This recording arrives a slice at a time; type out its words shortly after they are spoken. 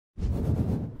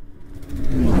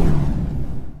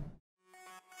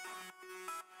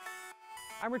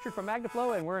I'm Richard from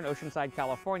Magnaflow, and we're in Oceanside,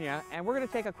 California, and we're going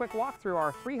to take a quick walk through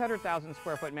our 300,000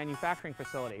 square foot manufacturing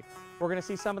facility. We're going to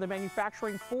see some of the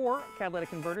manufacturing for catalytic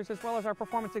converters as well as our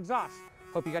performance exhausts.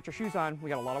 Hope you got your shoes on. We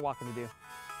got a lot of walking to do.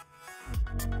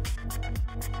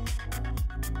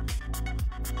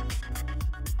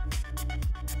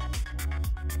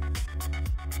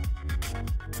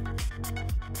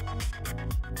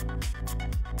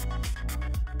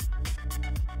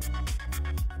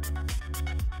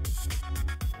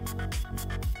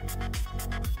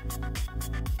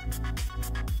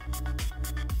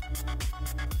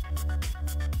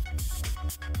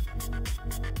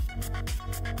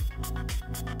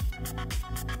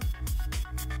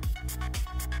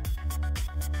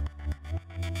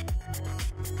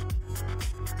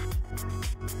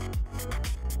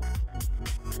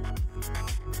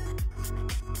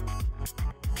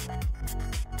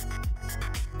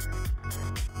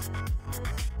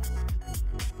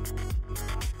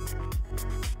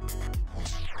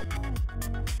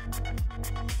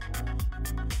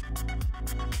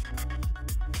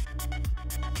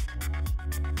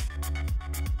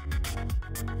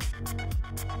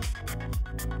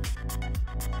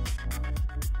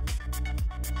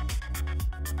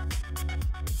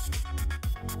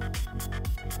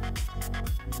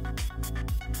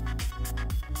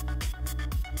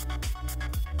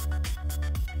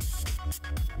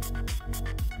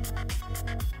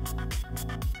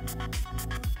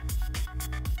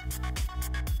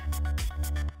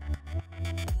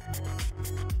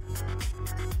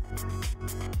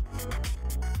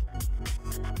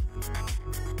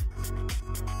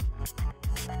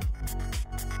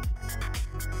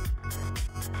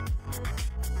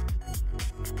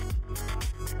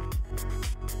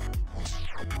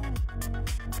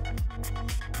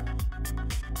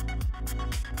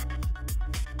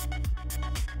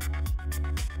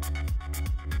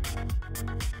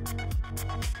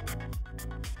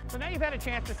 So now you've had a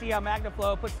chance to see how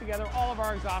Magnaflow puts together all of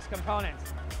our exhaust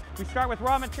components. We start with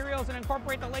raw materials and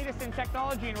incorporate the latest in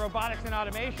technology in robotics and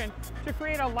automation to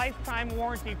create a lifetime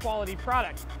warranty quality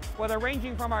product. Whether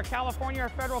ranging from our California or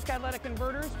federal catalytic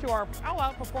converters to our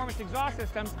all-out performance exhaust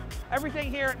systems,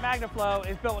 everything here at Magnaflow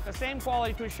is built with the same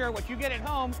quality to ensure what you get at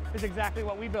home is exactly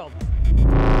what we build.